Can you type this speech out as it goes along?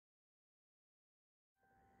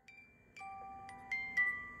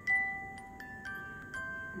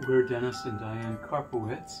We're Dennis and Diane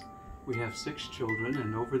Karpowitz. We have 6 children,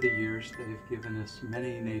 and over the years they've given us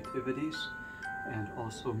many nativities and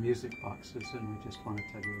also music boxes, and we just want to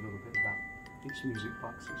tell you a little bit about these music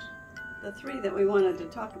boxes. The 3 that we wanted to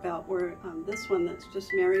talk about were this one that's just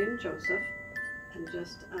Mary and Joseph, and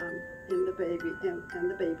just in the baby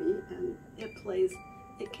and it plays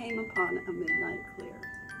 "It Came Upon a Midnight Clear."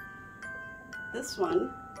 This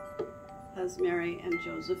one has Mary and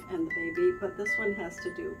Joseph and the baby, but this one has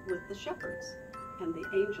to do with the shepherds and the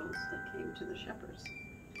angels that came to the shepherds.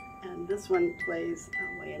 And this one plays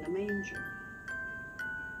 "Away in a Manger."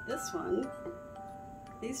 This one,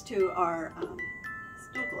 these 2 are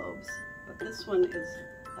snow globes, but this one is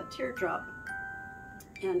a teardrop,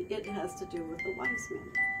 and it has to do with the wise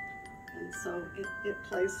men. And so it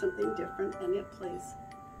plays something different, and it plays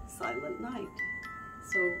Silent Night.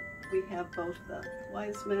 So we have both the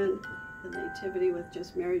wise men, the nativity with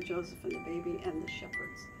just Mary, Joseph, and the baby, and the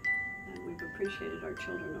shepherds. And we've appreciated our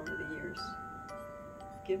children over the years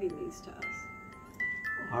giving these to us.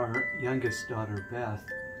 Our youngest daughter, Beth,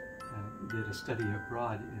 did a study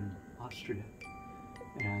abroad in Austria,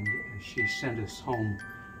 and she sent us home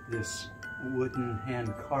this wooden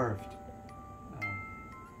hand-carved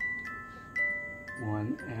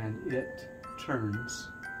one, and it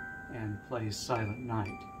turns and plays Silent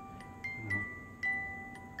Night.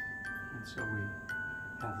 And so we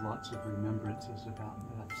have lots of remembrances about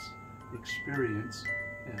Beth's experience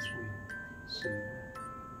as we sing.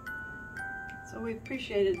 So we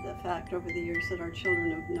appreciated the fact over the years that our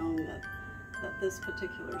children have known that this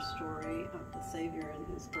particular story of the Savior and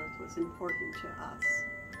his birth was important to us.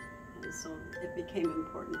 And so it became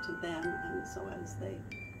important to them, and so as they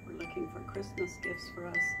were looking for Christmas gifts for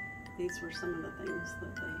us, these were some of the things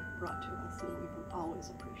that they brought to us, and we've always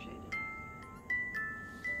appreciated.